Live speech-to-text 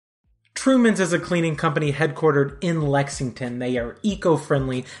Truman's is a cleaning company headquartered in Lexington. They are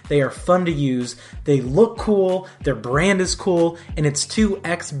eco-friendly, they are fun to use, they look cool, their brand is cool, and it's two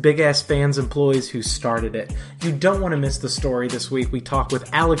ex-Big Ass Fans employees who started it. You don't want to miss the story this week. We talk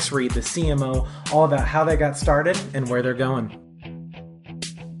with Alex Reed, the CMO, all about how they got started and where they're going.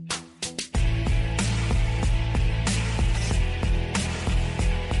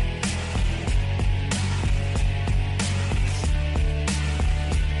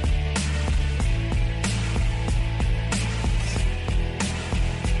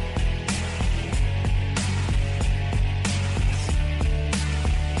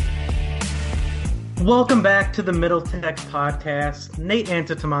 Welcome back to the Middle Tech Podcast. Nate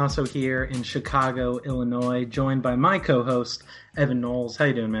Antetomaso here in Chicago, Illinois, joined by my co-host, Evan Knowles. How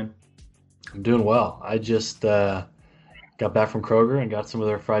you doing, man? I'm doing well. I just got back from Kroger and got some of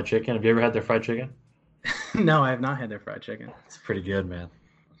their fried chicken. Have you ever had their fried chicken? No, I have not had their fried chicken. It's pretty good, man.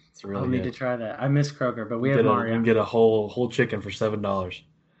 It's really good. I'll need to try that. I miss Kroger, but we have Mario. You can get a whole chicken for $7.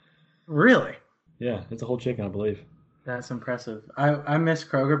 Really? Yeah, it's a whole chicken, I believe. That's impressive. I miss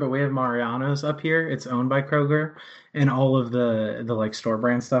Kroger, but we have Mariano's up here. It's owned by Kroger, and all of the like store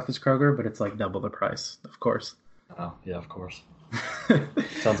brand stuff is Kroger, but it's like double the price, of course. Oh, yeah, of course.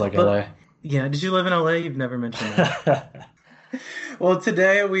 Sounds like LA. Yeah, did you live in LA? You've never mentioned that. Well,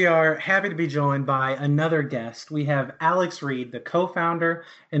 today we are happy to be joined by another guest. We have Alex Reed, the co-founder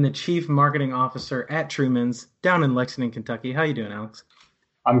and the chief marketing officer at Truman's down in Lexington, Kentucky. How you doing, Alex?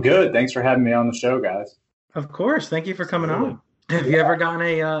 I'm good. Thanks for having me on the show, guys. Of course. Thank you for coming on. Have you ever gotten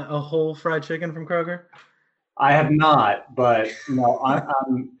a whole fried chicken from Kroger? I have not, but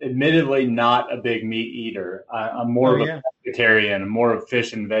I'm admittedly not a big meat eater. I'm more of a vegetarian, more of a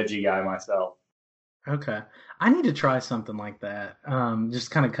fish and veggie guy myself. Okay. I need to try something like that.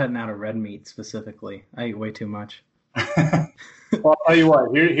 Just kind of cutting out of red meat specifically. I eat way too much. Well, I'll tell you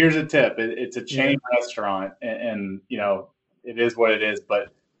what, here's a tip. It's a chain restaurant, and it is what it is, but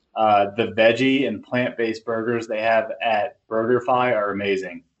the veggie and plant-based burgers they have at BurgerFi are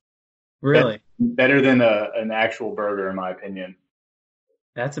amazing. Really? Better than an actual burger, in my opinion.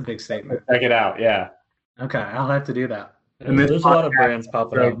 That's a big statement. Check it out, yeah. Okay, I'll have to do that. And there's a lot of brands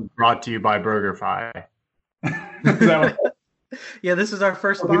popping up. Brought to you by BurgerFi. Yeah, this is our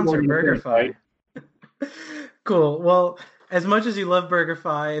first sponsor, BurgerFi. Cool. Well, as much as you love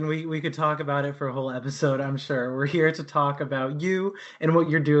BurgerFi, and we could talk about it for a whole episode, I'm sure, we're here to talk about you and what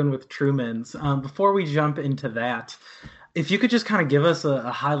you're doing with Truman's. Before we jump into that, if you could just kind of give us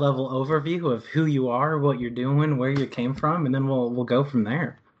a high-level overview of who you are, what you're doing, where you came from, and then we'll go from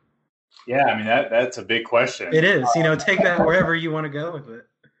there. Yeah, I mean, that's a big question. It is. Take that wherever you want to go with it.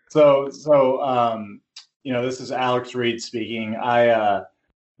 So this is Alex Reed speaking. I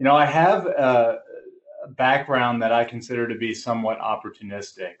have a background that I consider to be somewhat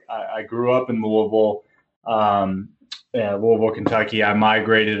opportunistic. I grew up in Louisville, Kentucky. I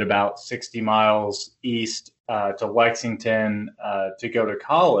migrated about 60 miles east to Lexington to go to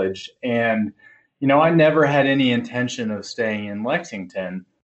college. And, I never had any intention of staying in Lexington.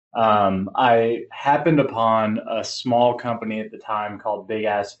 I happened upon a small company at the time called Big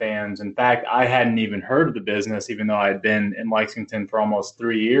Ass Fans. In fact, I hadn't even heard of the business, even though I had been in Lexington for almost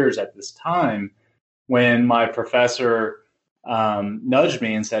 3 years at this time, when my professor nudged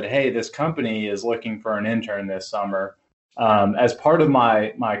me and said, "Hey, this company is looking for an intern this summer." As part of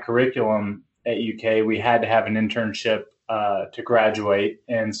my curriculum at UK, we had to have an internship to graduate.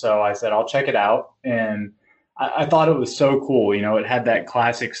 And so I said, I'll check it out. And I thought it was so cool. It had that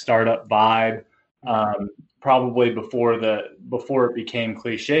classic startup vibe. Probably before it became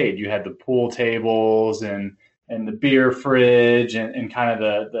cliched, you had the pool tables and the beer fridge and kind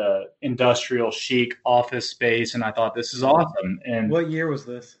of the industrial chic office space. And I thought, this is awesome. And what year was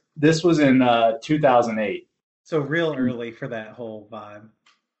this? This was in 2008. So real early for that whole vibe.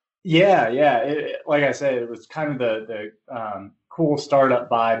 Yeah. Like I said, it was kind of the cool startup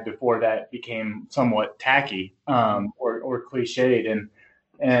vibe before that became somewhat tacky or cliched.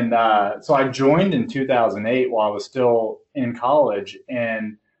 And so I joined in 2008 while I was still in college.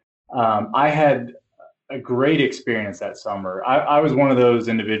 And I had a great experience that summer. I was one of those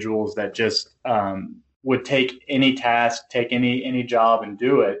individuals that just would take any task, take any job and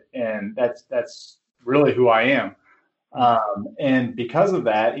do it. And that's really who I am. And because of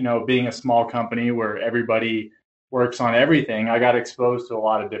that, being a small company where everybody works on everything, I got exposed to a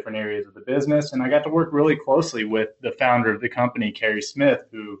lot of different areas of the business. And I got to work really closely with the founder of the company, Kerry Smith,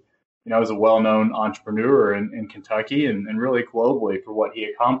 who, is a well-known entrepreneur in Kentucky and really globally for what he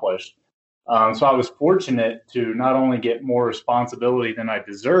accomplished. So I was fortunate to not only get more responsibility than I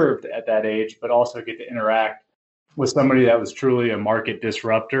deserved at that age, but also get to interact with somebody that was truly a market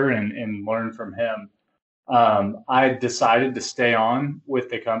disruptor and learn from him. I decided to stay on with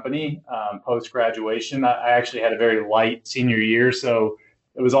the company post graduation. I actually had a very light senior year, so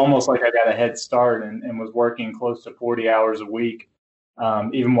it was almost like I got a head start and was working close to 40 hours a week,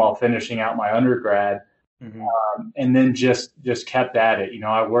 even while finishing out my undergrad. Mm-hmm. And then just kept at it.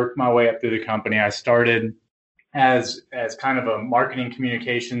 I worked my way up through the company. I started as kind of a marketing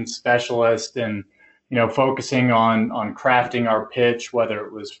communications specialist, and focusing on crafting our pitch, whether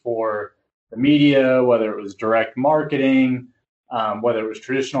it was for the media, whether it was direct marketing, whether it was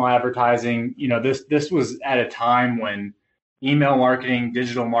traditional advertising. This was at a time when email marketing,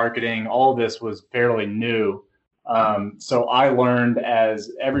 digital marketing, all of this was fairly new. So I learned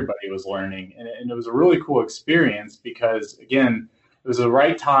as everybody was learning, and it was a really cool experience because, again, it was the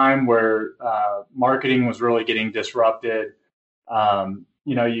right time where marketing was really getting disrupted.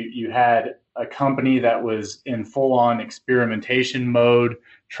 You had a company that was in full-on experimentation mode,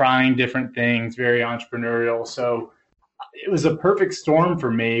 trying different things, very entrepreneurial. So it was a perfect storm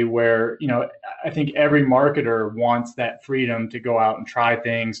for me where, I think every marketer wants that freedom to go out and try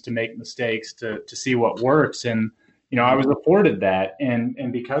things, to make mistakes, to see what works. And, I was afforded that.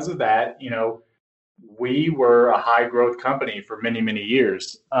 And because of that, we were a high growth company for many, many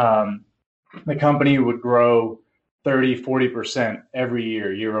years. The company would grow 30-40% every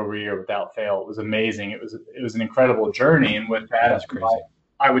year over year without fail. It was amazing. It was an incredible journey. And with that, That's crazy.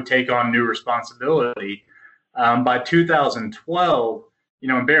 I would take on new responsibility. By 2012,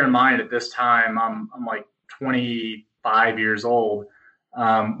 and bear in mind at this time, I'm like 25 years old.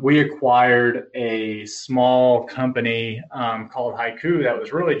 We acquired a small company called Haiku that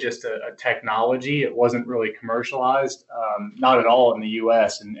was really just a technology. It wasn't really commercialized, not at all in the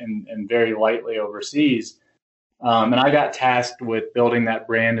U.S. and very lightly overseas. And I got tasked with building that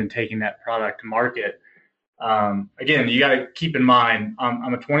brand and taking that product to market. Again, you got to keep in mind,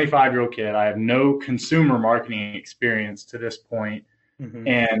 I'm a 25-year-old kid. I have no consumer marketing experience to this point,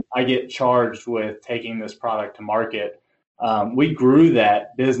 and I get charged with taking this product to market. We grew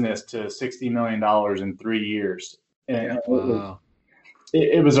that business to $60 million in 3 years. And Wow.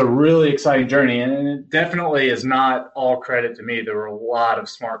 it was a really exciting journey, and it definitely is not all credit to me. There were a lot of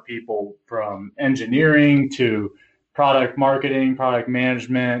smart people, from engineering to product marketing, product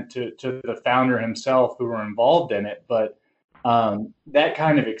management, to the founder himself, who were involved in it. But that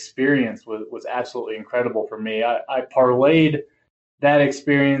kind of experience was absolutely incredible for me. I parlayed that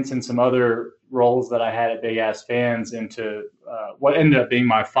experience and some other roles that I had at Big Ass Fans into what ended up being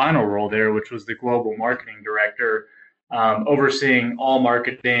my final role there, which was the global marketing director, overseeing all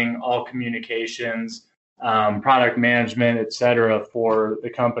marketing, all communications, product management, et cetera, for the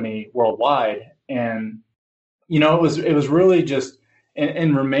company worldwide. And, it was really just,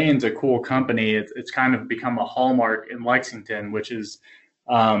 and remains a cool company. It's kind of become a hallmark in Lexington, which is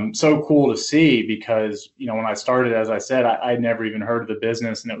so cool to see because, when I started, as I said, I'd never even heard of the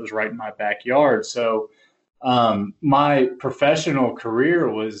business, and it was right in my backyard. So my professional career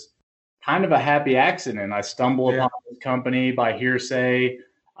was kind of a happy accident. I stumble upon this company by hearsay.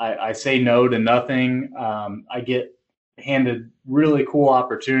 I say no to nothing. I get handed really cool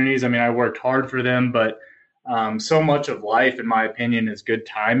opportunities. I mean, I worked hard for them, but so much of life, in my opinion, is good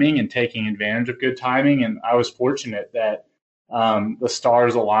timing and taking advantage of good timing. And I was fortunate that the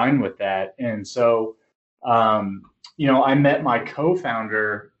stars aligned with that. And so, I met my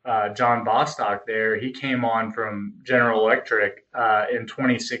co-founder, John Bostock there. He came on from General Electric in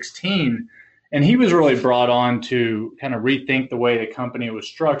 2016, and he was really brought on to kind of rethink the way the company was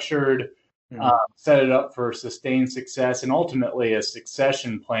structured, set it up for sustained success, and ultimately a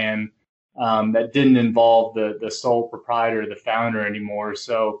succession plan that didn't involve the sole proprietor, the founder, anymore.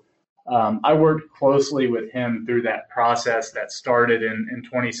 So I worked closely with him through that process that started in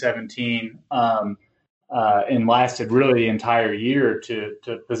 2017 and lasted really the entire year to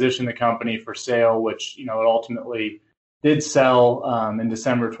position the company for sale, which, it ultimately did sell in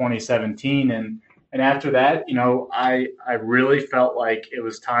December 2017. And after that, I really felt like it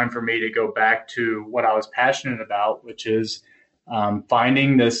was time for me to go back to what I was passionate about, which is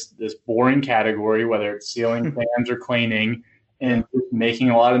finding this boring category, whether it's ceiling fans or cleaning, and making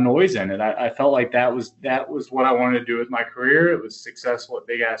a lot of noise in it. I felt like that was what I wanted to do with my career. It was successful at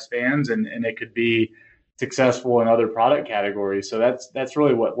Big Ass Fans, and it could be successful in other product categories. So that's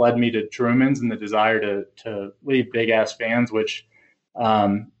really what led me to Truman's and the desire to leave Big Ass Fans, which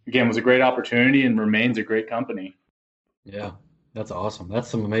again was a great opportunity and remains a great company. Yeah, that's awesome. That's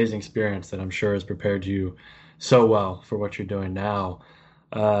some amazing experience that I'm sure has prepared you so well for what you're doing now.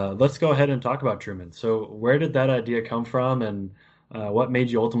 Let's go ahead and talk about Truman. So where did that idea come from, and What made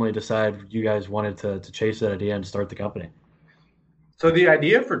you ultimately decide you guys wanted to chase that idea and start the company? So the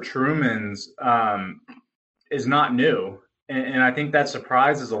idea for Truman's is not new, and I think that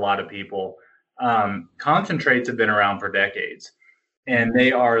surprises a lot of people. Concentrates have been around for decades, and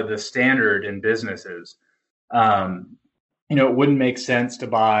they are the standard in businesses. Um, it wouldn't make sense to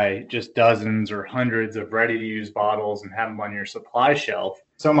buy just dozens or hundreds of ready-to-use bottles and have them on your supply shelf.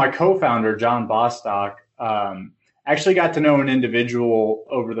 So my co-founder, John Bostock, actually got to know an individual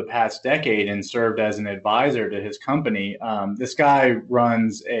over the past decade and served as an advisor to his company. This guy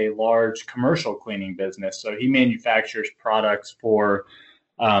runs a large commercial cleaning business. So he manufactures products for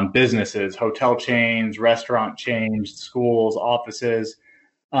businesses, hotel chains, restaurant chains, schools, offices.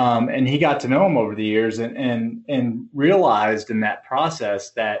 And he got to know him over the years and realized in that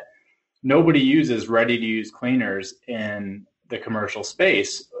process that nobody uses ready to use cleaners in the commercial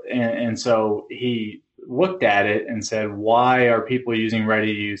space. And so he looked at it and said, why are people using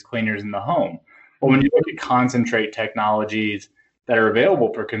ready to use cleaners in the home? Well, when you look at concentrate technologies that are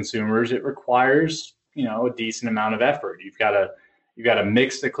available for consumers, it requires, a decent amount of effort. You've got to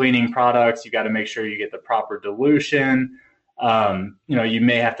mix the cleaning products. You've got to make sure you get the proper dilution. You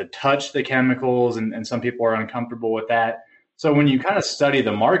may have to touch the chemicals, and some people are uncomfortable with that. So when you kind of study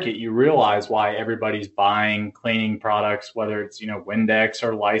the market, you realize why everybody's buying cleaning products, whether it's, Windex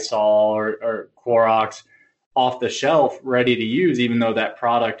or Lysol or Clorox off the shelf, ready to use, even though that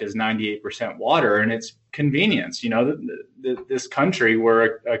product is 98% water, and it's convenience. This country,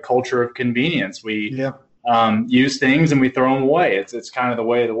 we're a culture of convenience. We use things and we throw them away. It's kind of the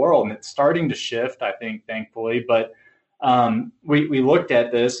way of the world, and it's starting to shift, I think, thankfully. But we looked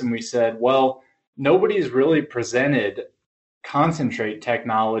at this and we said, well, nobody's really presented concentrate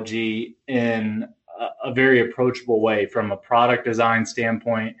technology in a very approachable way from a product design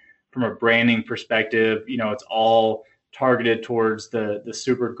standpoint, from a branding perspective. It's all targeted towards the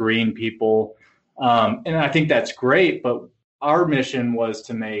super green people. And I think that's great, but our mission was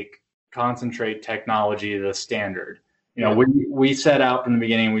to make concentrate technology the standard. We set out from the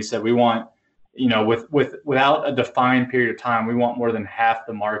beginning, we said we want, without a defined period of time, we want more than half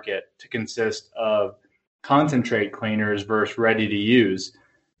the market to consist of concentrate cleaners versus ready to use.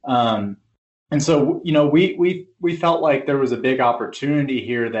 And so, we felt like there was a big opportunity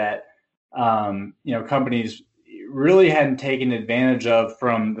here that, companies really hadn't taken advantage of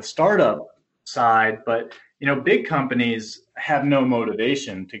from the startup side. But, big companies have no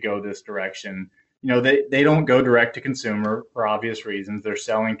motivation to go this direction. They don't go direct to consumer for obvious reasons. They're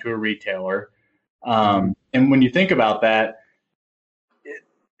selling to a retailer. And when you think about that,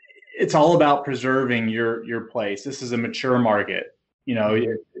 it's all about preserving your place. This is a mature market.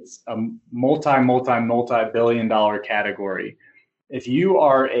 It's a multi-billion dollar category. If you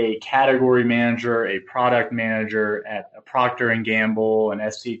are a category manager, a product manager at a Procter and Gamble,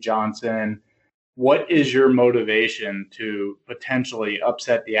 an SC Johnson, what is your motivation to potentially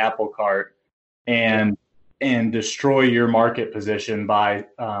upset the apple cart and destroy your market position by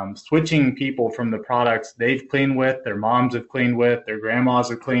switching people from the products they've cleaned with, their moms have cleaned with, their grandmas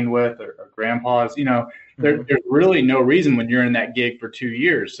have cleaned with, or grandpas? There's really no reason when you're in that gig for 2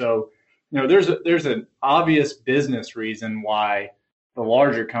 years. So, there's an obvious business reason why the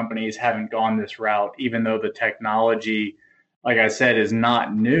larger companies haven't gone this route, even though the technology, like I said, is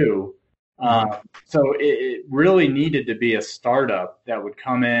not new. So it really needed to be a startup that would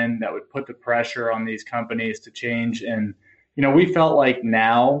come in, that would put the pressure on these companies to change. And, we felt like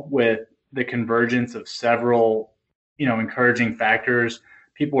now with the convergence of several, encouraging factors,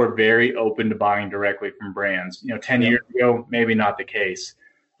 people are very open to buying directly from brands. 10 years ago, maybe not the case.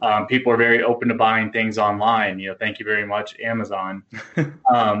 People are very open to buying things online. Thank you very much, Amazon.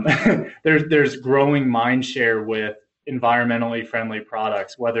 There's growing mind share with environmentally friendly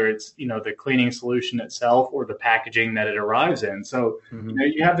products, whether it's, the cleaning solution itself or the packaging that it arrives in. So,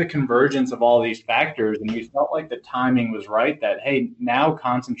 you have the convergence of all these factors, and we felt like the timing was right that, hey, now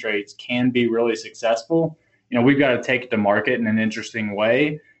concentrates can be really successful. We've got to take it to market in an interesting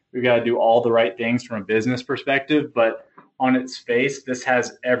way. We've got to do all the right things from a business perspective, but on its face, this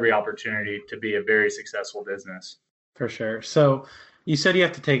has every opportunity to be a very successful business. For sure. So you said you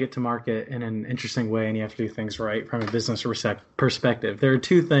have to take it to market in an interesting way, and you have to do things right from a business perspective. There are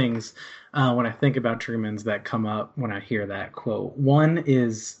two things when I think about Truman's that come up when I hear that quote. One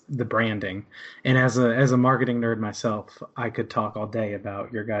is the branding, and as a marketing nerd myself, I could talk all day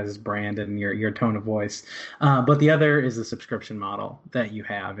about your guys' brand and your tone of voice. But the other is the subscription model that you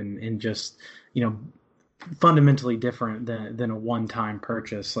have, and just fundamentally different than a one-time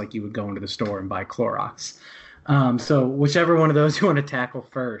purchase like you would go into the store and buy Clorox. So whichever one of those you want to tackle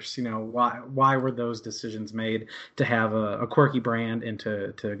first, why were those decisions made to have a quirky brand and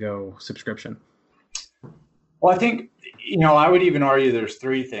to go subscription? Well, I think, I would even argue there's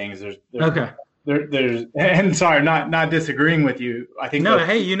three things. Okay. And sorry, not disagreeing with you. I think no,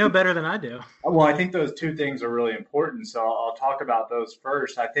 hey, you know better than I do. Well, I think those two things are really important. So I'll talk about those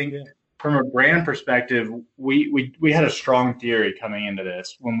first. I think from a brand perspective, we had a strong theory coming into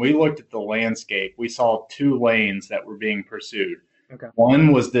this. When we looked at the landscape, we saw two lanes that were being pursued. Okay.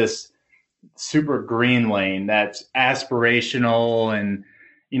 One was this super green lane that's aspirational and,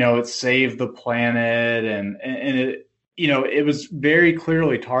 it saved the planet and it, it was very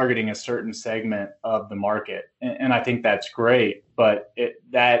clearly targeting a certain segment of the market. And I think that's great, but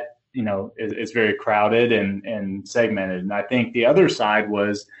is very crowded and segmented. And I think the other side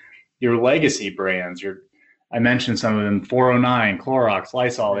was your legacy brands. I mentioned some of them: 409, Clorox,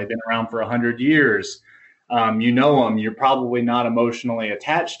 Lysol. They've been around for 100 years. You know them. You're probably not emotionally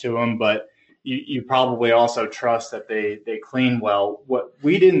attached to them, but you probably also trust that they clean well. What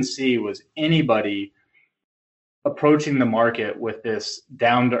we didn't see was anybody approaching the market with this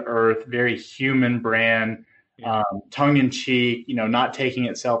down-to-earth, very human brand, tongue-in-cheek, not taking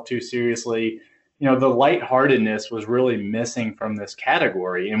itself too seriously. The lightheartedness was really missing from this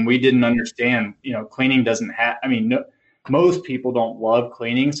category, and we didn't understand, cleaning doesn't have, most people don't love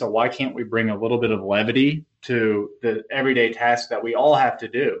cleaning, so why can't we bring a little bit of levity to the everyday tasks that we all have to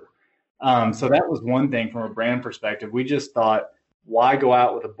do? So that was one thing from a brand perspective. We just thought, why go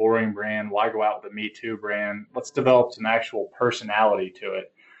out with a boring brand? Why go out with a Me Too brand? Let's develop some actual personality to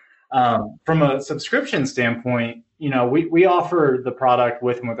it. From a subscription standpoint, we offer the product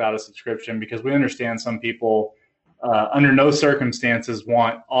with and without a subscription because we understand some people under no circumstances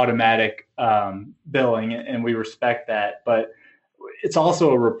want automatic billing, and we respect that. But it's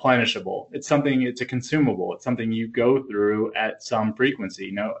also a replenishable. It's a consumable. It's something you go through at some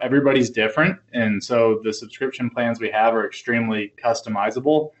frequency. Everybody's different. And so the subscription plans we have are extremely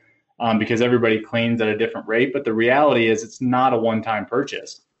customizable because everybody cleans at a different rate. But the reality is it's not a one-time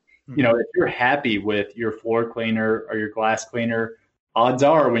purchase. If you're happy with your floor cleaner or your glass cleaner, odds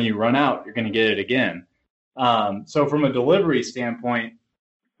are when you run out, you're going to get it again. So from a delivery standpoint,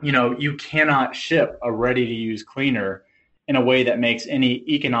 you cannot ship a ready-to-use cleaner in a way that makes any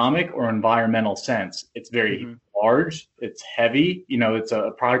economic or environmental sense. It's very large. It's heavy. It's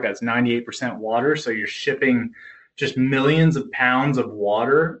a product that's 98% water. So you're shipping just millions of pounds of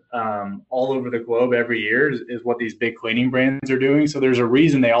water all over the globe every year is what these big cleaning brands are doing. So there's a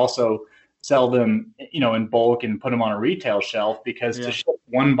reason they also sell them, in bulk and put them on a retail shelf, because to ship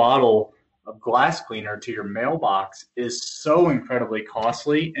one bottle of glass cleaner to your mailbox is so incredibly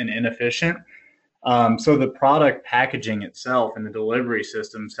costly and inefficient. So the product packaging itself and the delivery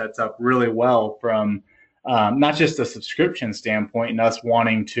system sets up really well from not just a subscription standpoint and us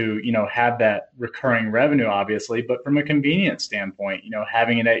wanting to, have that recurring revenue, obviously, but from a convenience standpoint,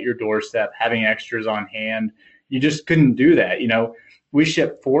 having it at your doorstep, having extras on hand. You just couldn't do that. We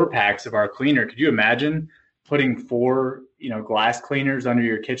ship 4-packs of our cleaner. Could you imagine putting 4, glass cleaners under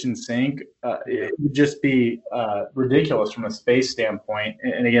your kitchen sink? It would just be ridiculous from a space standpoint,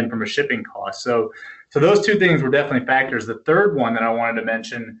 and again, from a shipping cost. So those two things were definitely factors. The third one that I wanted to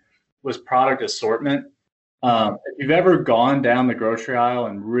mention was product assortment. If you've ever gone down the grocery aisle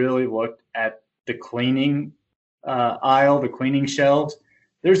and really looked at the cleaning aisle, the cleaning shelves,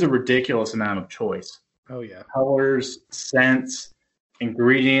 there's a ridiculous amount of choice. Oh yeah, colors, scents,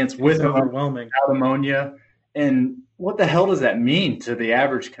 ingredients with overwhelming ammonia. And what the hell does that mean to the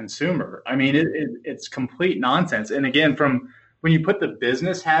average consumer? It's complete nonsense. And again, from when you put the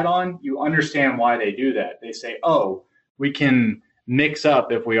business hat on, you understand why they do that. They say, oh, we can mix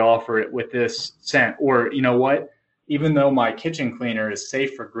up if we offer it with this scent. Or, you know what? Even though my kitchen cleaner is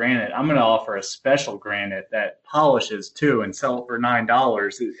safe for granite, I'm going to offer a special granite that polishes too and sell it for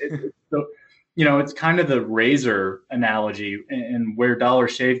 $9. So, it's kind of the razor analogy, and where Dollar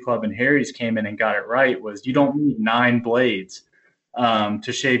Shave Club and Harry's came in and got it right was you don't need 9 blades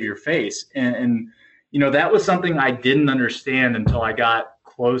to shave your face. And that was something I didn't understand until I got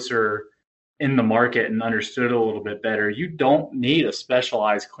closer in the market and understood a little bit better. You don't need a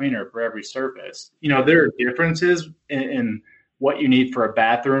specialized cleaner for every surface. There are differences in what you need for a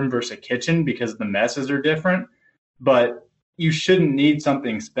bathroom versus a kitchen because the messes are different, but you shouldn't need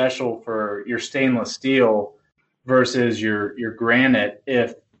something special for your stainless steel versus your granite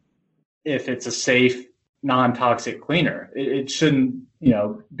if it's a safe, non-toxic cleaner. It shouldn't,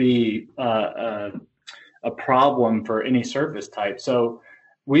 be a problem for any surface type. So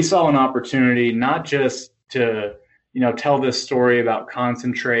we saw an opportunity not just to, tell this story about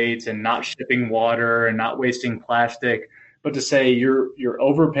concentrates and not shipping water and not wasting plastic, but to say you're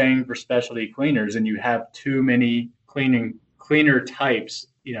overpaying for specialty cleaners and you have too many cleaner types,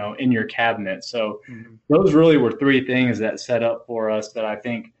 in your cabinet. So those really were three things that set up for us that I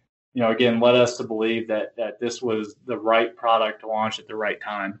think, again, led us to believe that this was the right product to launch at the right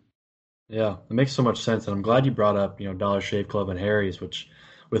time. Yeah, it makes so much sense, and I'm glad you brought up, Dollar Shave Club and Harry's, which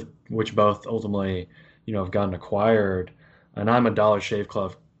both ultimately, have gotten acquired. And I'm a Dollar Shave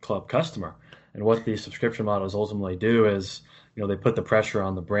Club customer. And what these subscription models ultimately do is, they put the pressure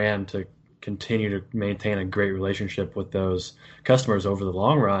on the brand to continue to maintain a great relationship with those customers over the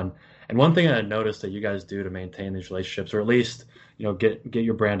long run. And one thing I noticed that you guys do to maintain these relationships, or at least, get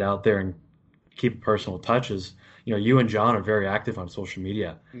your brand out there and keep a personal touch is, you and John are very active on social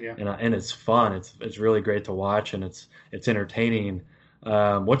media, Yeah. and it's fun. It's really great to watch, and it's entertaining.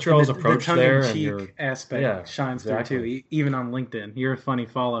 What's your all's approach the there? And the aspect shines exactly. through too, even on LinkedIn. You're a funny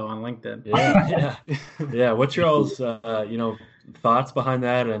follow on LinkedIn. Yeah. What's your all's thoughts behind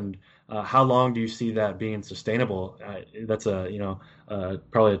that, and how long do you see that being sustainable? That's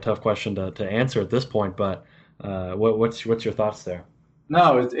probably a tough question to answer at this point, but what's your thoughts there?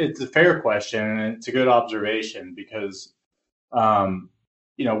 No, it's a fair question, and it's a good observation because, one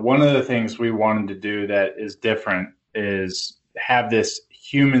of the things we wanted to do that is different is have this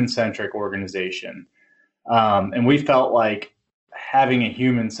human-centric organization. And we felt like having a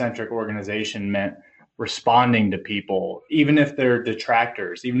human-centric organization meant responding to people, even if they're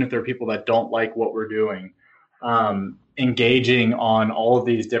detractors, even if they're people that don't like what we're doing, engaging on all of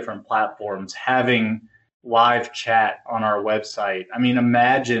these different platforms, having live chat on our website. I mean,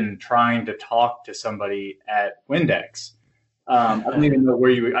 imagine trying to talk to somebody at Windex. I don't even know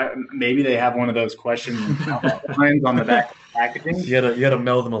where maybe they have one of those questions on the back of the packaging. You had to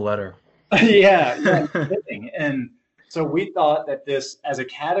mail them a letter. Yeah. And so we thought that this as a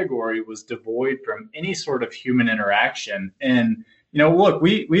category was devoid from any sort of human interaction. And, look,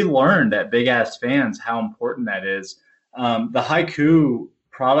 we learned at Big Ass Fans how important that is. The Haiku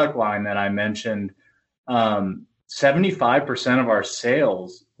product line that I mentioned, 75% of our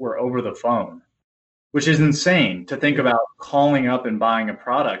sales were over the phone, which is insane to think about calling up and buying a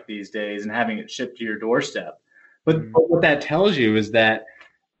product these days and having it shipped to your doorstep. But what that tells you is that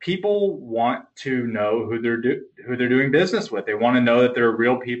people want to know who they're doing business with. They want to know that there are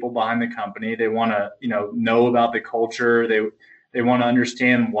real people behind the company. They want to, know about the culture. They want to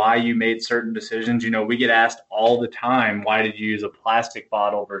understand why you made certain decisions. We get asked all the time, why did you use a plastic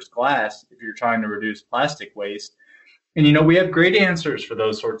bottle versus glass if you're trying to reduce plastic waste? And, we have great answers for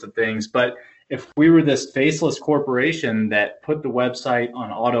those sorts of things. But if we were this faceless corporation that put the website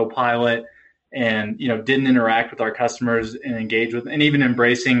on autopilot and, didn't interact with our customers and engage with, and even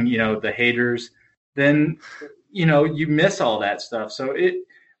embracing, the haters, then, you miss all that stuff. So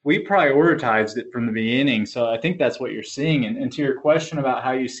we prioritized it from the beginning. So I think that's what you're seeing. And to your question about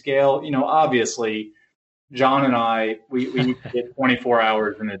how you scale, obviously John and I, we get 24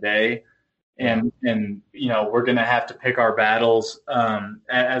 hours in a day. And we're going to have to pick our battles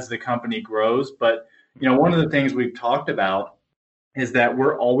as the company grows. But, one of the things we've talked about is that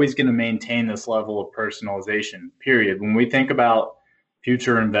we're always going to maintain this level of personalization, period. When we think about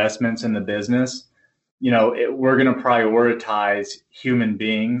future investments in the business, we're going to prioritize human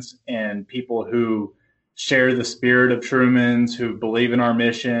beings and people who share the spirit of Truman's, who believe in our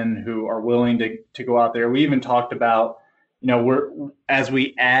mission, who are willing to go out there. We even talked about, as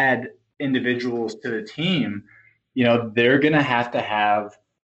we add individuals to the team, they're going to have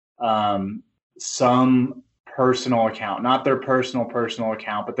some personal account, not their personal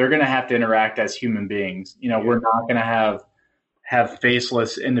account, but they're going to have to interact as human beings. We're not going to have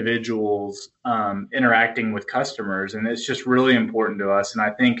faceless individuals interacting with customers. And it's just really important to us. And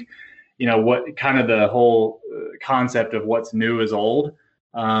I think, what kind of the whole concept of what's new is old,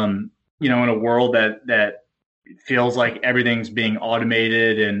 in a world that feels like everything's being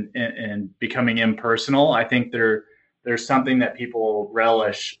automated and becoming impersonal. I think there's something that people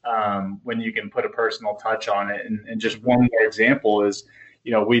relish when you can put a personal touch on it. And just one more example is,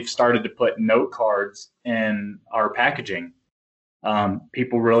 we've started to put note cards in our packaging.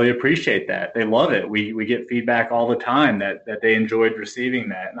 People really appreciate that. They love it. We get feedback all the time that they enjoyed receiving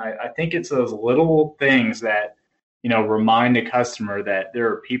that. And I think it's those little things that, remind a customer that there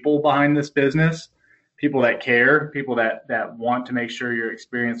are people behind this business, people that care, people that want to make sure your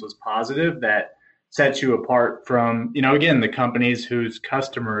experience was positive, that sets you apart from, again, the companies whose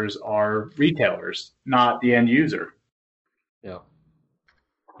customers are retailers, not the end user. Yeah,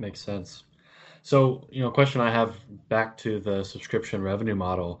 makes sense. So, a question I have back to the subscription revenue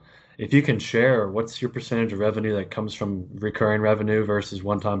model if you can share, what's your percentage of revenue that comes from recurring revenue versus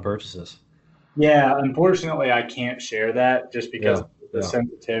one-time purchases? Yeah, unfortunately, I can't share that just because Yeah, of the yeah,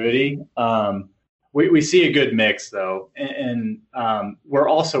 sensitivity. We see a good mix though, and we're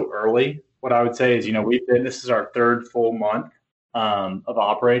also early. What I would say is, this is our third full month of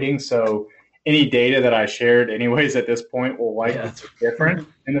operating. So any data that I shared, anyways, at this point will yeah, likely be different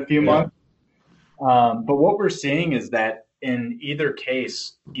in a few yeah, months. But what we're seeing is that in either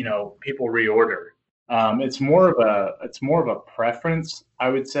case, people reorder. It's more of a preference, I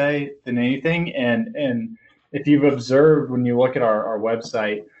would say, than anything. And if you've observed when you look at our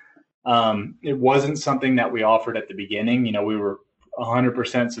website, it wasn't something that we offered at the beginning. We were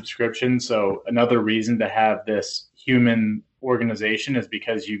 100% subscription. So another reason to have this human organization is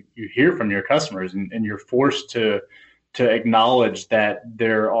because you hear from your customers, and you're forced to acknowledge that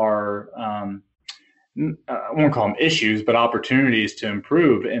there are I won't call them issues, but opportunities to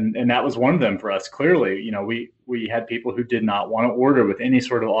improve. And that was one of them for us. Clearly, we had people who did not want to order with any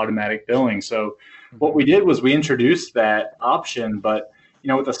sort of automatic billing. So what we did was we introduced that option, but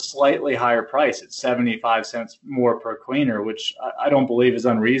with a slightly higher price at 75 cents more per cleaner, which I don't believe is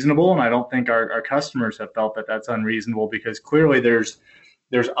unreasonable. And I don't think our customers have felt that that's unreasonable, because clearly there's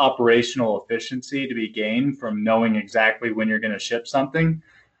operational efficiency to be gained from knowing exactly when you're going to ship something.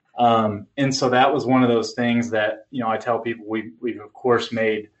 And so that was one of those things that, I tell people we've of course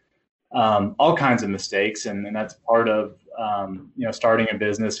made all kinds of mistakes, and that's part of, starting a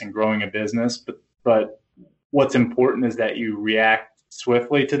business and growing a business. But what's important is that you react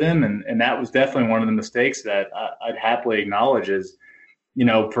swiftly to them. And that was definitely one of the mistakes that I'd happily acknowledge is,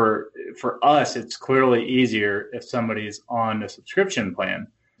 for us, it's clearly easier if somebody's on a subscription plan,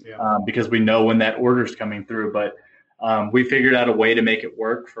 because we know when that order's coming through. But we figured out a way to make it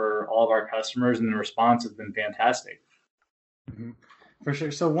work for all of our customers, and the response has been fantastic. Mm-hmm. For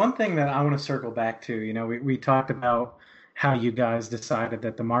sure. So one thing that I want to circle back to, we talked about how you guys decided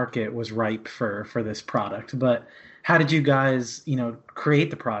that the market was ripe for this product, but how did you guys,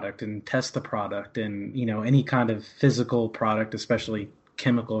 create the product and test the product and, any kind of physical product, especially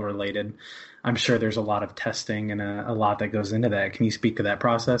chemical related? I'm sure there's a lot of testing and a lot that goes into that. Can you speak to that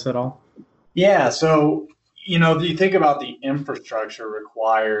process at all? Yeah. So, you think about the infrastructure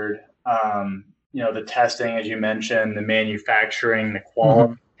required, the testing, as you mentioned, the manufacturing, the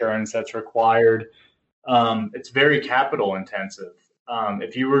quality assurance that's required. It's very capital intensive.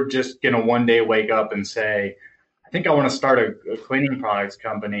 If you were just going to one day wake up and say, I think I want to start a cleaning products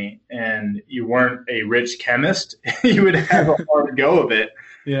company, and you weren't a rich chemist, you would have a hard go of it.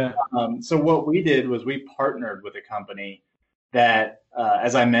 Yeah. So what we did was we partnered with a company that,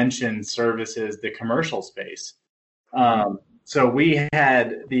 as I mentioned, services the commercial space. So we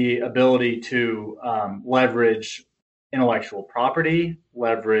had the ability to leverage intellectual property,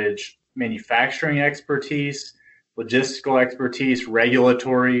 leverage manufacturing expertise, logistical expertise,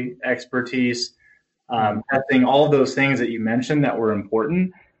 regulatory expertise, testing, all of those things that you mentioned that were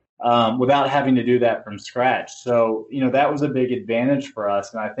important, without having to do that from scratch. So, that was a big advantage for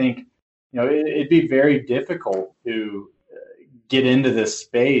us. And I think, it'd be very difficult to get into this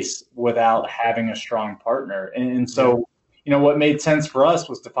space without having a strong partner. And so, what made sense for us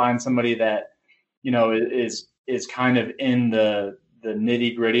was to find somebody that, is kind of in the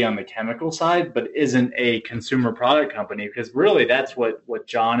nitty gritty on the chemical side, but isn't a consumer product company, because really that's what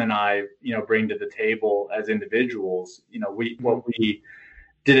John and I, bring to the table as individuals. What we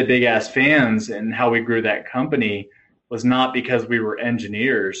did at Big Ass Fans and how we grew that company was not because we were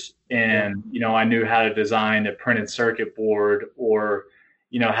engineers and, I knew how to design a printed circuit board, or,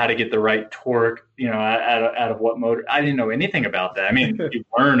 how to get the right torque, out of what motor. I didn't know anything about that. I mean, you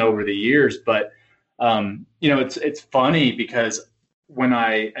learn over the years, but, it's funny because when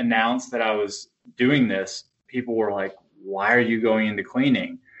I announced that I was doing this, people were like, why are you going into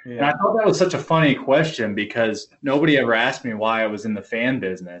cleaning? Yeah. And I thought that was such a funny question, because nobody ever asked me why I was in the fan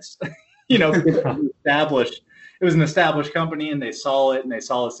business. Because it was an established company, and they saw it and they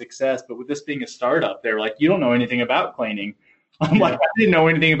saw the success. But with this being a startup, they're like, you don't know anything about cleaning. I'm like, I didn't know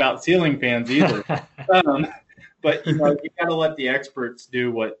anything about ceiling fans either. But you got to let the experts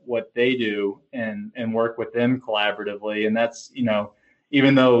do what they do, and work with them collaboratively. And that's,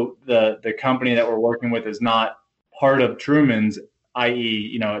 even though the company that we're working with is not part of Truman's,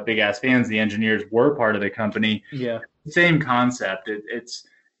 i.e., at Big Ass Fans, the engineers were part of the company. Yeah. Same concept. It's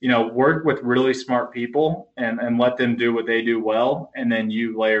work with really smart people and let them do what they do well, and then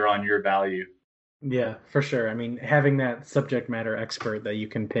you layer on your value. Yeah, for sure. I mean, having that subject matter expert that you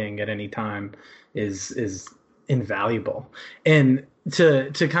can ping at any time is invaluable. And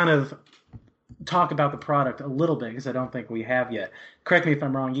to kind of talk about the product a little bit because I don't think we have yet. Correct me if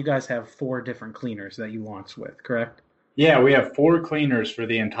I'm wrong. You guys have 4 different cleaners that you launch with, correct? Yeah, we have 4 cleaners for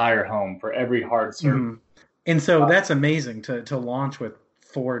the entire home for every hard surface. Hmm. And so that's amazing to launch with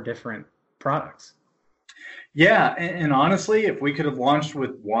 4 different products. Yeah, and honestly, if we could have launched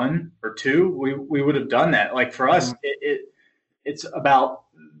with 1 or 2, we would have done that. Like for us, Hmm. it's about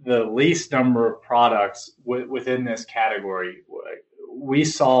the least number of products within this category. We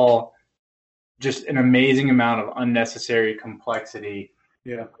saw just an amazing amount of unnecessary complexity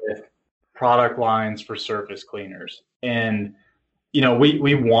Yeah. with product lines for surface cleaners. And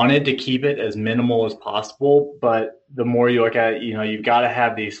we wanted to keep it as minimal as possible, but the more you look at it, you've got to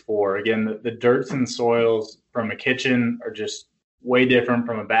have these 4. Again, the dirts and soils from a kitchen are just way different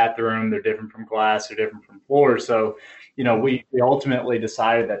from a bathroom. They're different from glass. They're different from floors. So, we ultimately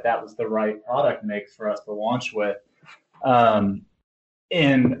decided that that was the right product mix for us to launch with. Um,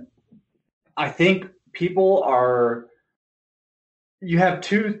 and I think people are you have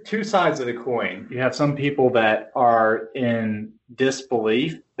two sides of the coin. You have some people that are in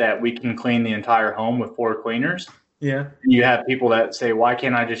disbelief that we can clean the entire home with 4 cleaners. Yeah. You have people that say, "Why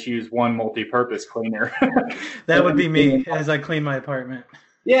can't I just use one multi-purpose cleaner?" That would be me as I clean my apartment.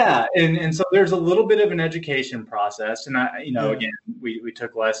 Yeah, and so there's a little bit of an education process, and Yeah. again, we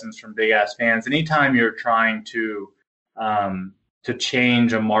took lessons from Big Ass Fans. Anytime you're trying to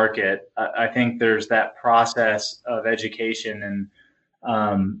change a market, I think there's that process of education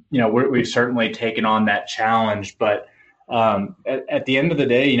and we've certainly taken on that challenge, but at the end of the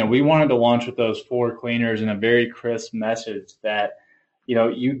day, we wanted to launch with those 4 cleaners and a very crisp message that,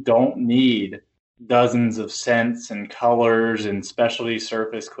 you don't need dozens of scents and colors and specialty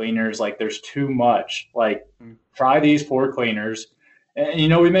surface cleaners. Like there's too much. Like try these 4 cleaners, and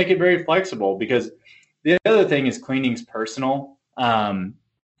we make it very flexible because the other thing is cleaning's personal.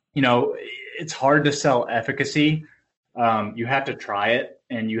 It's hard to sell efficacy. You have to try it,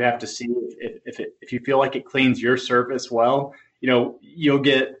 and you have to see if you feel like it cleans your surface well. You'll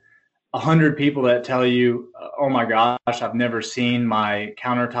get 100 people that tell you, "Oh my gosh, I've never seen my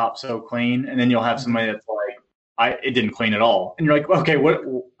countertop so clean," and then you'll have somebody that's like, "It didn't clean at all," and you're like, "Okay, what?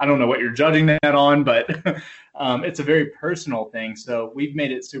 I don't know what you're judging that on, but it's a very personal thing." So we've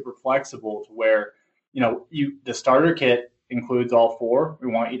made it super flexible to where the starter kit includes all 4. We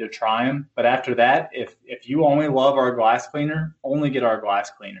want you to try them. But after that, if you only love our glass cleaner, only get our glass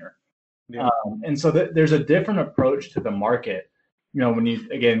cleaner. Yeah. And so there's a different approach to the market. When you,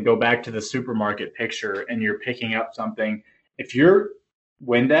 again, go back to the supermarket picture and you're picking up something, if you're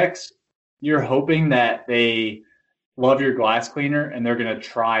Windex, you're hoping that they love your glass cleaner and they're going to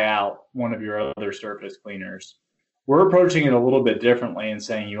try out one of your other surface cleaners. We're approaching it a little bit differently and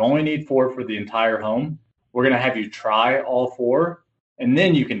saying you only need 4 for the entire home. We're going to have you try all 4, and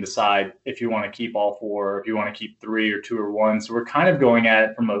then you can decide if you want to keep all 4, or if you want to keep 3 or 2 or 1. So we're kind of going at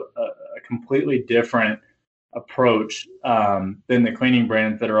it from a completely different approach than the cleaning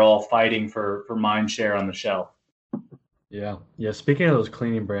brands that are all fighting for mind share on the shelf. Yeah. Yeah. Speaking of those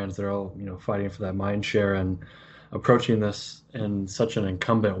cleaning brands, they're all, fighting for that mind share and approaching this in such an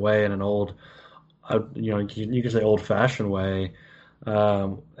incumbent way and an old, you can say old fashioned way.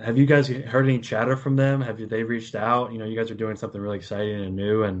 Have you guys heard any chatter from them? They reached out? You guys are doing something really exciting and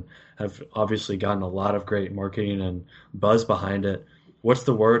new and have obviously gotten a lot of great marketing and buzz behind it. What's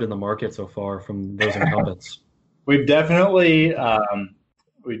the word in the market so far from those incumbents? We've definitely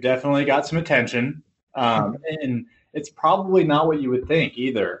got some attention, and it's probably not what you would think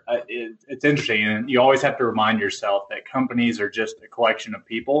either. It's interesting, and you always have to remind yourself that companies are just a collection of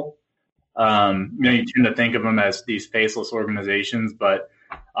people. You tend to think of them as these faceless organizations, but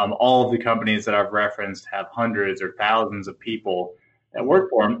all of the companies that I've referenced have hundreds or thousands of people that work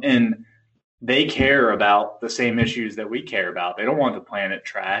for them, and they care about the same issues that we care about. They don't want the planet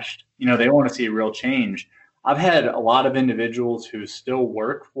trashed. They want to see real change. I've had a lot of individuals who still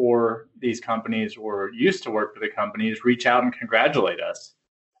work for these companies or used to work for the companies reach out and congratulate us,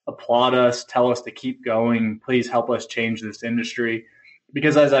 applaud us, tell us to keep going. Please help us change this industry.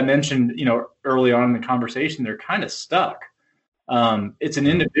 Because as I mentioned, early on in the conversation, they're kind of stuck. It's an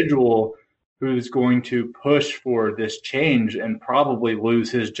individual who's going to push for this change and probably lose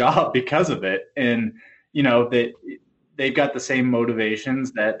his job because of it. And, that they've got the same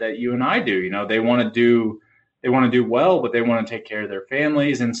motivations that you and I do. They want to do well, but they want to take care of their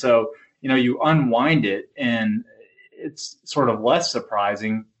families. And so, you unwind it and it's sort of less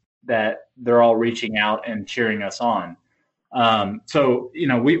surprising that they're all reaching out and cheering us on. So,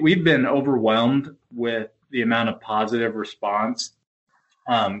 we've been overwhelmed with the amount of positive response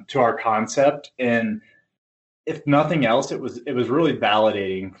to our concept. And if nothing else, it was really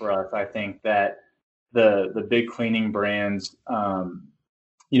validating for us. I think that the big cleaning brands,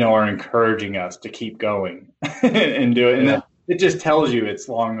 are encouraging us to keep going and do it. And Yeah. it just tells you it's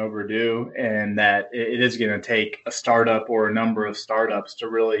long overdue, and that it is going to take a startup or a number of startups to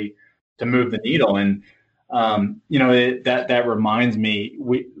really to move the needle. And that reminds me,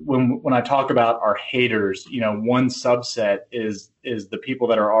 when I talk about our haters, one subset is the people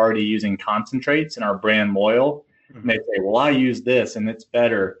that are already using concentrates and are brand loyal, and they say, "Well, I use this and it's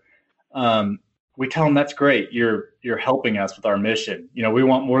better." We tell them that's great. You're helping us with our mission. We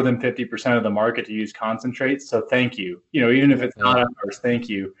want more than 50% of the market to use concentrates. So thank you. Even if it's not ours, thank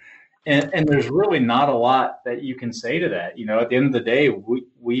you. And there's really not a lot that you can say to that. At the end of the day,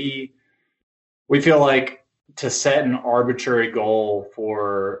 we feel like to set an arbitrary goal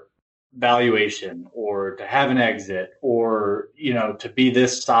for valuation or to have an exit or, to be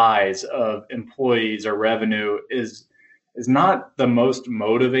this size of employees or revenue is not the most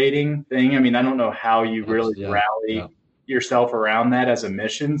motivating thing. I mean, I don't know how you really rally yourself around that as a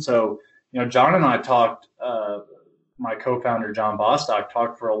mission. So, John and I talked, my co-founder, John Bostock,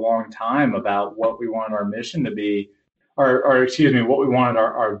 talked for a long time about what we want our mission to be, or excuse me, what we wanted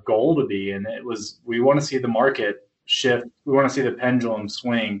our goal to be. And it was, we want to see the market shift. We want to see the pendulum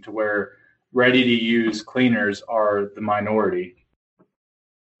swing to where ready to use cleaners are the minority.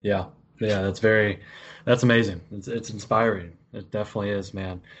 Yeah. That's amazing. It's inspiring. It definitely is,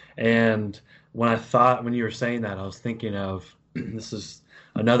 man. And when you were saying that, I was thinking of this is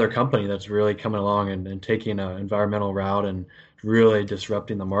another company that's really coming along and taking an environmental route and really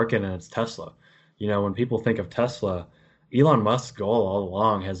disrupting the market, and it's Tesla. When people think of Tesla, Elon Musk's goal all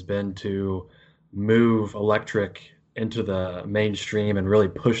along has been to move electric into the mainstream and really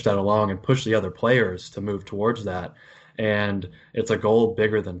push that along and push the other players to move towards that. And it's a goal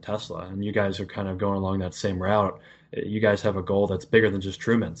bigger than Tesla. And you guys are kind of going along that same route. You guys have a goal that's bigger than just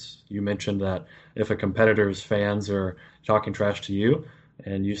Truman's. You mentioned that if a competitor's fans are talking trash to you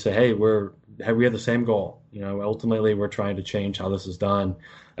and you say, hey, we have the same goal. Ultimately, we're trying to change how this is done.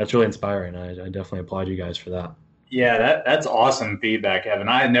 That's really inspiring. I definitely applaud you guys for that. Yeah, that's awesome feedback, Evan.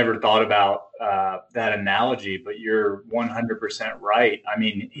 I had never thought about that analogy, but you're 100% right. I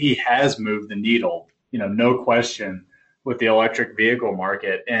mean, he has moved the needle, no question, with the electric vehicle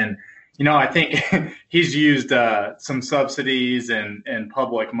market. And, I think he's used some subsidies and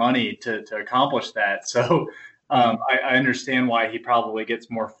public money to accomplish that. So I understand why he probably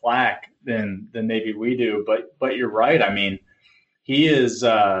gets more flack than maybe we do. But you're right. I mean, he is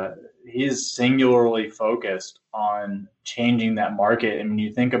singularly focused on changing that market. And when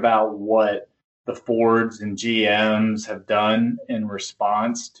you think about what the Fords and GMs have done in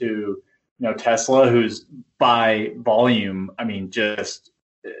response to, Tesla, who's by volume, I mean, just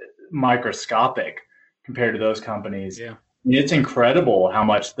microscopic compared to those companies. Yeah. It's incredible how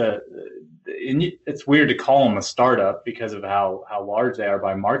much it's weird to call them a startup because of how large they are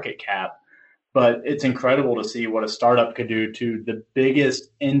by market cap. But it's incredible to see what a startup could do to the biggest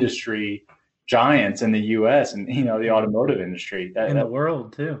industry giants in the U.S. and the automotive industry in the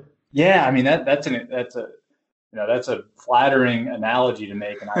world too. Yeah, I mean that's a flattering analogy to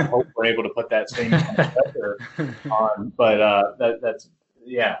make, and I hope we're able to put that same kind of pressure on. But I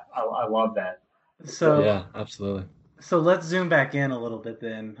love that. So yeah, absolutely. So let's zoom back in a little bit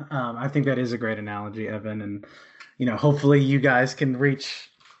then. I think that is a great analogy, Evan, and hopefully you guys can reach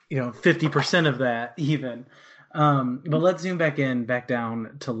 50% of that even. But let's zoom back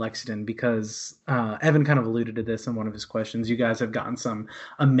down to Lexington, because Evan kind of alluded to this in one of his questions. You guys have gotten some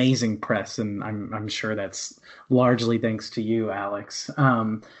amazing press, and I'm sure that's largely thanks to you, Alex.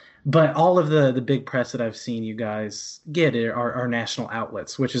 But all of the big press that I've seen you guys get are national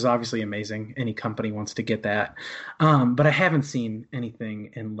outlets, which is obviously amazing. Any company wants to get that. But I haven't seen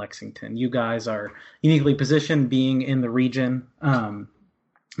anything in Lexington. You guys are uniquely positioned being in the region.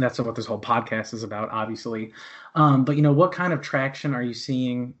 That's what this whole podcast is about, obviously. But what kind of traction are you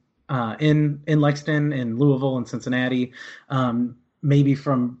seeing in Lexington, in Louisville, and Cincinnati? Maybe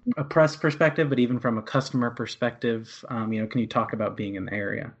from a press perspective, but even from a customer perspective, can you talk about being in the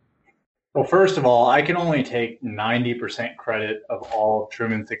area? Well, first of all, I can only take 90% credit of all of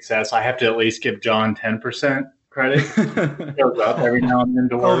Truman's success. I have to at least give John 10% credit. Goes up every now and then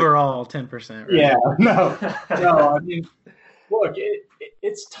to work. Overall, 10%. Right? Yeah, no. I mean, look,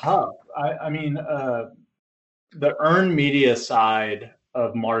 it's tough. I mean, the earned media side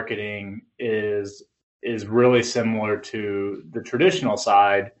of marketing is really similar to the traditional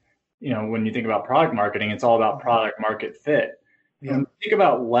side. When you think about product marketing, it's all about product market fit. Yeah. When you think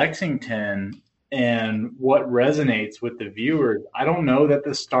about Lexington, and what resonates with the viewers, I don't know that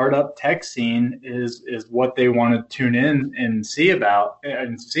the startup tech scene is what they want to tune in and see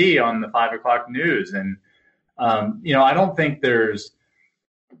on the 5 o'clock news. And I don't think there's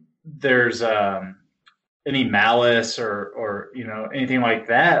any malice or anything like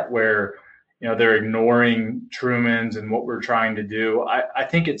that where they're ignoring Truman's and what we're trying to do. I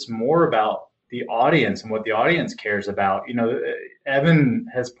think it's more about the audience and what the audience cares about. Evan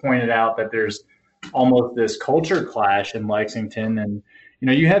has pointed out that there's almost this culture clash in Lexington, and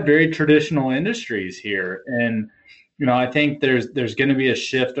you have very traditional industries here, and I think there's going to be a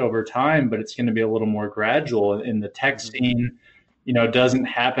shift over time, but it's going to be a little more gradual. In the tech scene, doesn't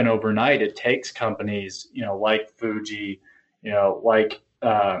happen overnight. It takes companies, like Fuji, like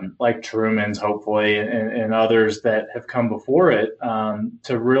Truman's, hopefully, and others that have come before it,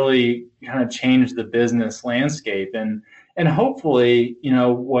 to really kind of change the business landscape. And hopefully,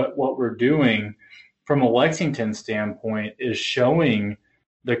 what we're doing from a Lexington standpoint is showing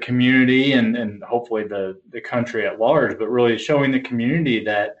the community and hopefully the country at large, but really showing the community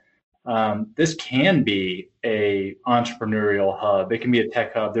that this can be a entrepreneurial hub. It can be a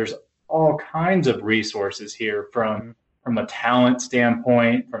tech hub. There's all kinds of resources here from a talent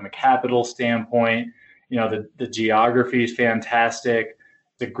standpoint, from a capital standpoint. The geography is fantastic.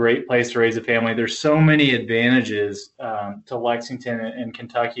 It's a great place to raise a family. There's so many advantages to Lexington and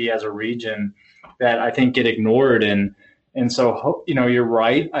Kentucky as a region that I think get ignored. And so, you're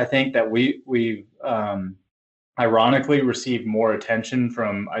right. I think that we've ironically received more attention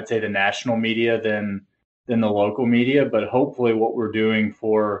from, I'd say, the national media than the local media. But hopefully what we're doing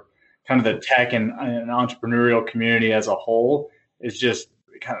for kind of the tech and entrepreneurial community as a whole is just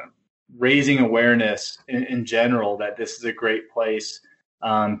kind of raising awareness in general that this is a great place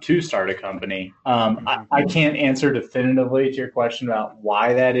to start a company. I can't answer definitively to your question about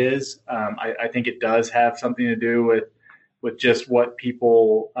why that is. I think it does have something to do with just what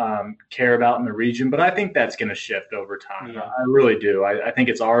people care about in the region, but I think that's going to shift over time. Yeah. I really do. I think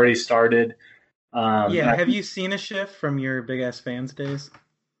it's already started. Have you seen a shift from your Big Ass Fans days?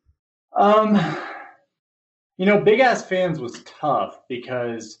 Big Ass Fans was tough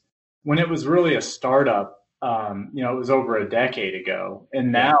because when it was really a startup, it was over a decade ago.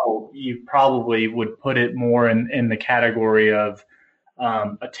 And now you probably would put it more in the category of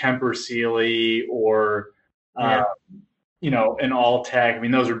a Tempur Sealy or, an All Tech. I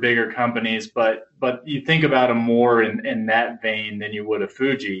mean, those are bigger companies, but you think about them more in that vein than you would a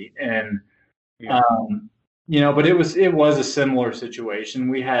Fuji. And, but it was a similar situation.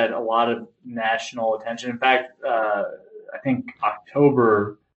 We had a lot of national attention. In fact, I think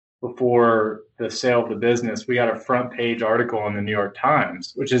October before the sale of the business, we got a front page article in the New York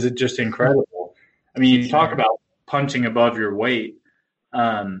Times, which is just incredible. I mean, you talk about punching above your weight.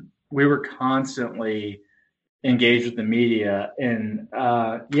 We were constantly engaged with the media, and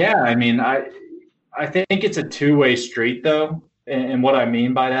I think it's a two-way street though. And what I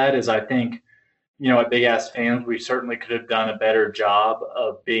mean by that is I think, at Big Ass Fans, we certainly could have done a better job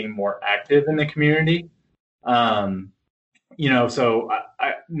of being more active in the community. So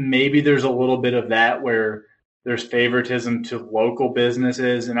I maybe there's a little bit of that where there's favoritism to local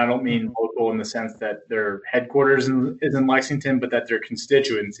businesses. And I don't mean local in the sense that their headquarters is in Lexington, but that their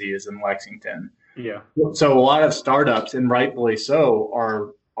constituency is in Lexington. Yeah. So a lot of startups, and rightfully so,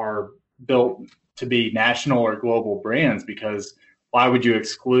 are built to be national or global brands, because why would you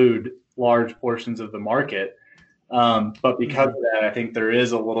exclude large portions of the market? But because of that, I think there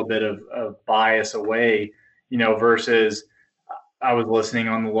is a little bit of bias away, versus I was listening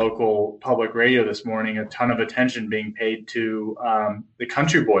on the local public radio this morning, a ton of attention being paid to the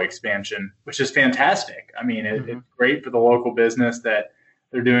Country Boy expansion, which is fantastic. I mean, it's great for the local business that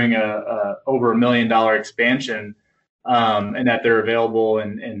they're doing a over $1 million expansion, and that they're available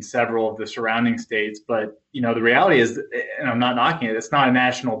in several of the surrounding states. But, the reality is, and I'm not knocking it, it's not a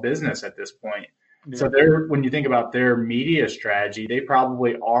national business at this point. Yeah. So when you think about their media strategy, they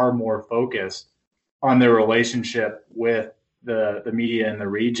probably are more focused on their relationship with the media in the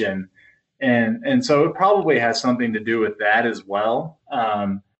region. And so it probably has something to do with that as well.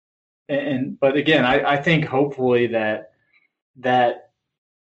 But again, I think hopefully that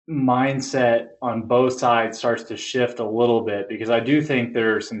mindset on both sides starts to shift a little bit, because I do think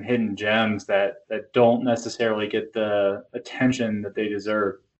there are some hidden gems that don't necessarily get the attention that they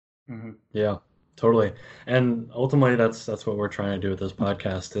deserve. Mm-hmm. Yeah, totally. And ultimately that's what we're trying to do with this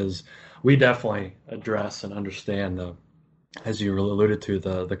podcast is we definitely address and understand as you alluded to,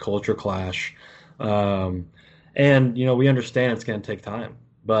 the culture clash. And, we understand it's going to take time,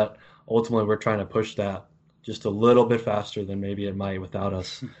 but ultimately we're trying to push that just a little bit faster than maybe it might without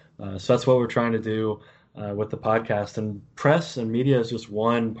us So that's what we're trying to do with the podcast. And press and media is just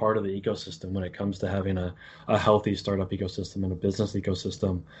one part of the ecosystem when it comes to having a healthy startup ecosystem and a business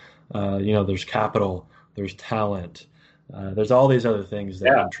ecosystem. There's capital, there's talent, there's all these other things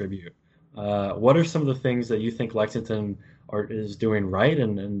that contribute. What are some of the things that you think Lexington is doing right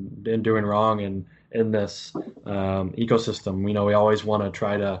and doing wrong in this ecosystem? We always want to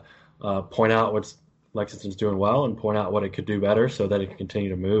try to point out what's Lexington's doing well and point out what it could do better so that it can continue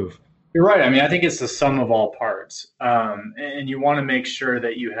to move. You're right. I mean, I think it's the sum of all parts. And you want to make sure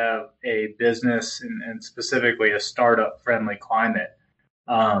that you have a business and specifically a startup friendly climate.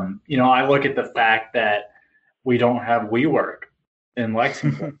 I look at the fact that we don't have WeWork in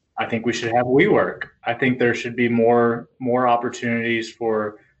Lexington. I think we should have WeWork. I think there should be more opportunities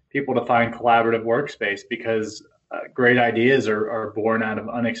for people to find collaborative workspace because great ideas are born out of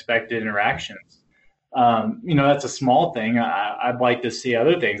unexpected interactions. That's a small thing. I'd like to see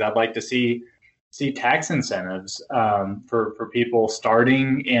other things. I'd like to see tax incentives for people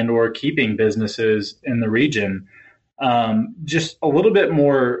starting and or keeping businesses in the region. Just a little bit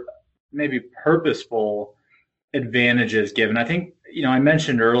more maybe purposeful advantages given. I think, I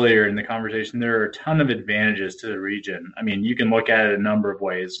mentioned earlier in the conversation, there are a ton of advantages to the region. I mean, you can look at it a number of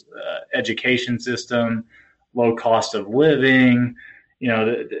ways, education system, low cost of living,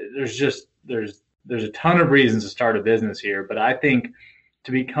 there's a ton of reasons to start a business here, but I think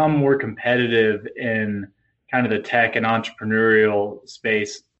to become more competitive in kind of the tech and entrepreneurial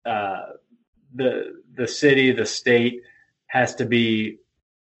space, the city, the state has to be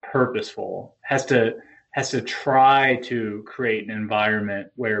purposeful, has to try to create an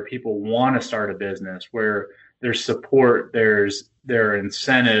environment where people want to start a business, where there's support, there are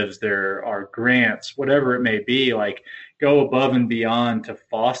incentives, there are grants, whatever it may be, like go above and beyond to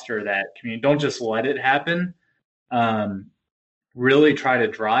foster that community. Don't just let it happen. Really try to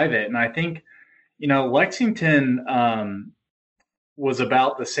drive it. And I think, Lexington was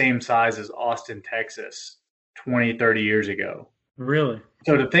about the same size as Austin, Texas 20, 30 years ago. Really?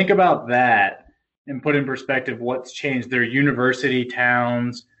 So to think about that and put in perspective what's changed, they're university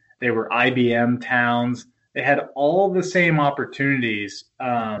towns, they were IBM towns. They had all the same opportunities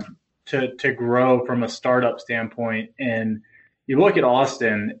to grow from a startup standpoint. And you look at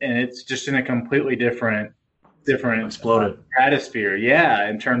Austin, and it's just in a completely different exploded stratosphere. Yeah,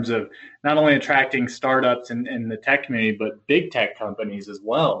 in terms of not only attracting startups in the tech community, but big tech companies as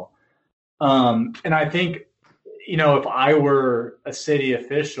well. And I think, if I were a city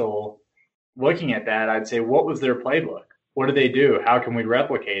official looking at that, I'd say, what was their playbook? What do they do? How can we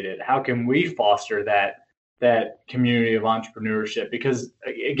replicate it? How can we foster that community of entrepreneurship? Because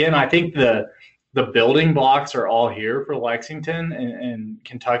again, I think the building blocks are all here for Lexington and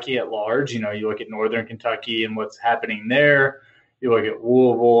Kentucky at large. You look at Northern Kentucky and what's happening there. You look at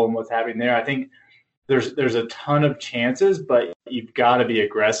Louisville and what's happening there. I think there's a ton of chances, but you've got to be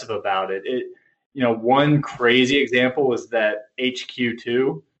aggressive about it. One crazy example was that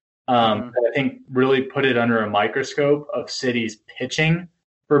HQ2 that I think really put it under a microscope of cities pitching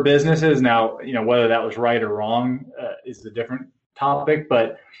for businesses. Now, whether that was right or wrong is a different topic,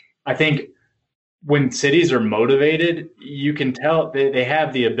 but I think when cities are motivated, you can tell they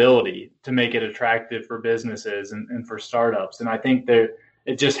have the ability to make it attractive for businesses and for startups. And I think that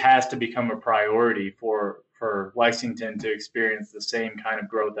it just has to become a priority for Lexington to experience the same kind of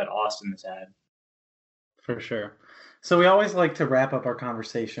growth that Austin has had. For sure. So we always like to wrap up our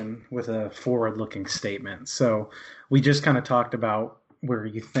conversation with a forward-looking statement. So we just kind of talked about where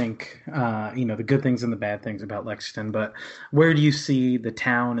you think, the good things and the bad things about Lexington, but where do you see the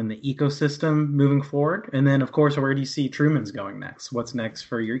town and the ecosystem moving forward? And then, of course, where do you see Truman's going next? What's next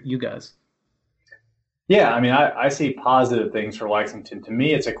for you guys? Yeah, I mean, I see positive things for Lexington. To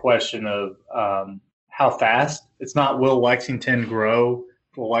me, it's a question of how fast. It's not will Lexington grow?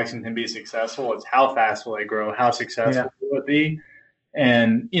 Will Lexington be successful? It's how fast will they grow? How successful will it be?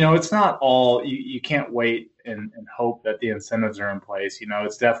 And, it's not all, you can't wait and hope that the incentives are in place.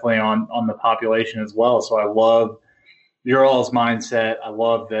 It's definitely on the population as well. So I love your all's mindset. I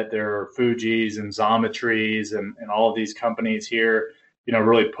love that there are Fujis and Xometries and all of these companies here,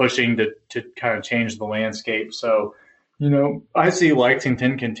 really pushing to kind of change the landscape. So, I see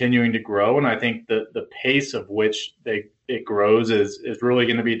Lexington continuing to grow, and I think the pace of which it grows is really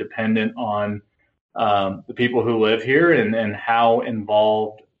going to be dependent on the people who live here and how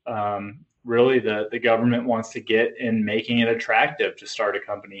involved really the government wants to get in making it attractive to start a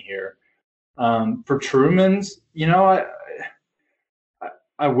company here. For Truman's,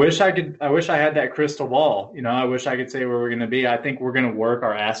 I wish I had that crystal ball. I wish I could say where we're going to be. I think we're going to work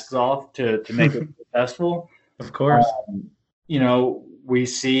our asses off to make it successful. Of course. we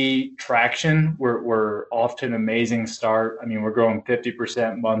see traction. We're off to an amazing start. I mean, we're growing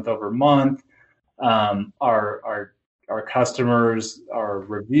 50% month over month. Our customers, our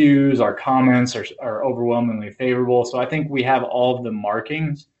reviews, our comments are overwhelmingly favorable. So I think we have all of the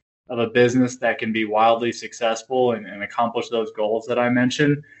markings of a business that can be wildly successful and accomplish those goals that I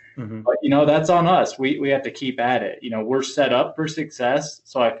mentioned. Mm-hmm. But, that's on us. We have to keep at it. We're set up for success,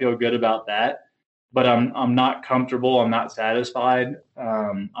 so I feel good about that. But I'm not comfortable. I'm not satisfied.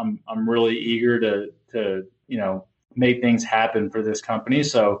 I'm really eager to make things happen for this company.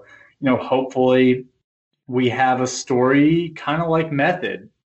 So, hopefully we have a story kind of like Method.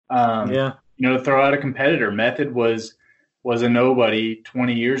 To throw out a competitor. Method was a nobody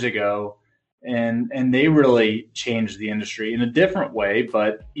 20 years ago. And they really changed the industry in a different way,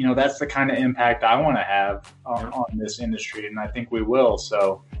 but that's the kind of impact I want to have on this industry, and I think we will.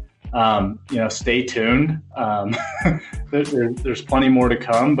 So, stay tuned. There's plenty more to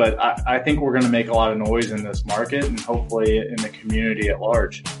come, but I think we're going to make a lot of noise in this market and hopefully in the community at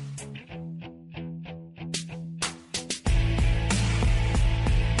large.